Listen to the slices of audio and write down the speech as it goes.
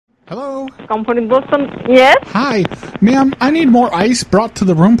Hello? Comfort in Boston. Yes? Hi. Ma'am, I need more ice brought to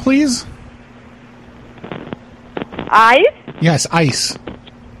the room, please. Ice? Yes, ice.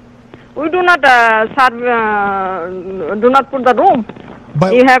 We do not do not put the room.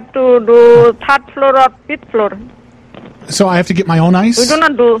 But you have to do third floor or fifth floor. So I have to get my own ice? We do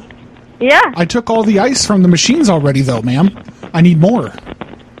not do. Yeah. I took all the ice from the machines already, though, ma'am. I need more.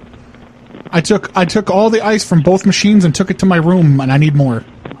 I took all the ice from both machines and took it to my room, and I need more.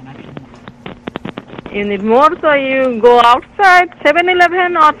 You need more, so you go outside,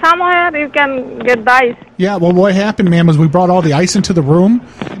 7-Eleven or somewhere, you can get the ice. Yeah, well, what happened, ma'am, is we brought all the ice into the room,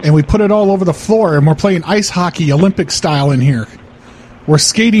 and we put it all over the floor, and we're playing ice hockey Olympic style in here. We're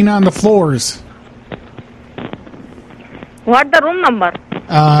skating on the floors. What the room number?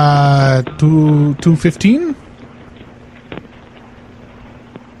 215?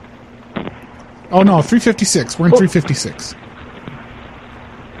 Oh, no, 356. We're in 356.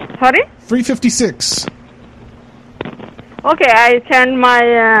 Sorry? 356. Okay, I send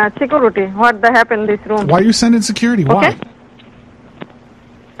my security. What happened in this room? Why are you sending security? Why? Okay.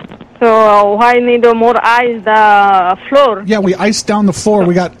 So why need more ice the floor? Yeah, we iced down the floor.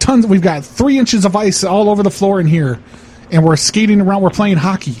 We got tons. We've got 3 inches of ice all over the floor in here, and we're skating around. We're playing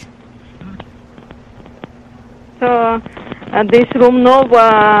hockey. So this room no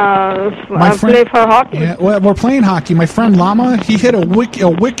play for hockey. Yeah, well, we're playing hockey. My friend Lama, he hit a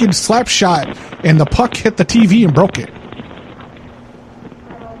wicked slap shot, and the puck hit the TV and broke it.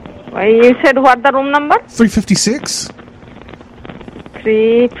 You said what the room number? 356.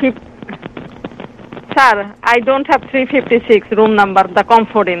 350. Sir, I don't have 356 room number. The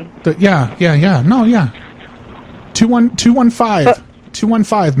Comfort Inn. Yeah. No, yeah. 215.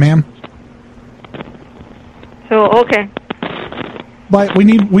 215, ma'am. So okay. But we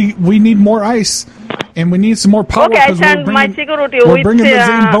need more ice, and we need some more power. Okay, I send my security. We're bringing the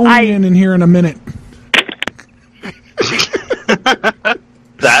Zamboni in here in a minute.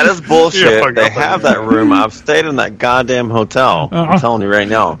 That is bullshit. They have that room. I've stayed in that goddamn hotel. I'm telling you right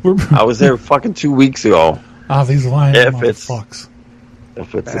now. I was there fucking 2 weeks ago. Oh, these lying motherfuckers.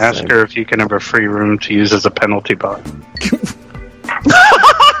 Ask her if you can have a free room to use as a penalty box.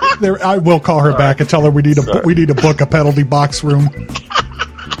 I will call her back and tell her we need to book a penalty box room.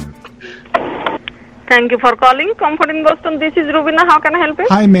 Thank you for calling Comfort in Boston. This is Rubina. How can I help you?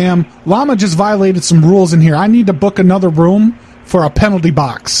 Hi, ma'am. Llama just violated some rules in here. I need to book another room for a penalty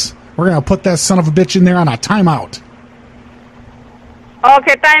box. We're going to put that son of a bitch in there on a timeout.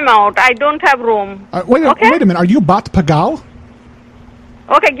 Okay, timeout. I don't have room. Wait a minute. Are you Bat Pagal?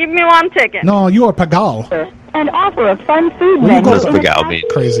 Okay, give me 1 second. No, you are Pagal. And offer a fun food menu. What does Pagal mean?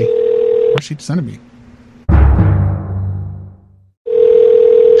 Crazy. Where's she sending me?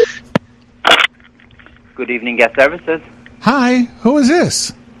 Good evening, guest services. Hi, who is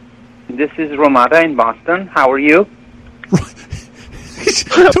this? This is Ramada in Boston. How are you?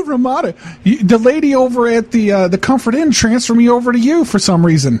 To Ramada. The lady over at the Comfort Inn transferred me over to you for some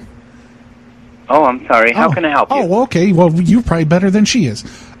reason. Oh, I'm sorry. How can I help you? Oh, okay. Well, you're probably better than she is.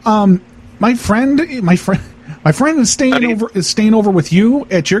 My friend is staying over with you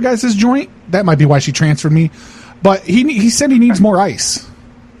at your guys' joint. That might be why she transferred me. But he said he needs more ice.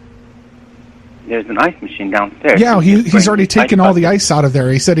 There's an ice machine downstairs. Yeah, he's already taken all the ice out of there.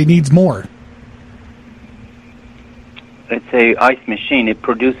 He said he needs more. It's a ice machine. It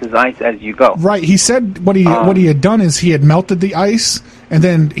produces ice as you go. Right. He said what he had done is he had melted the ice, and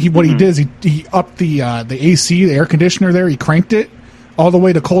then he did is he upped the AC, the air conditioner there. He cranked it all the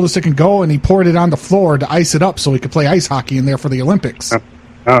way to coldest it can go, and he poured it on the floor to ice it up so he could play ice hockey in there for the Olympics.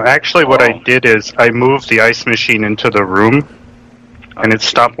 Actually, what I did is I moved the ice machine into the room, and it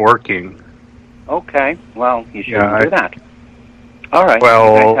stopped working. Okay. Well, you shouldn't do that. All right.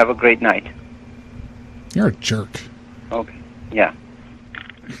 Well, you guys have a great night. You're a jerk. Okay. Yeah.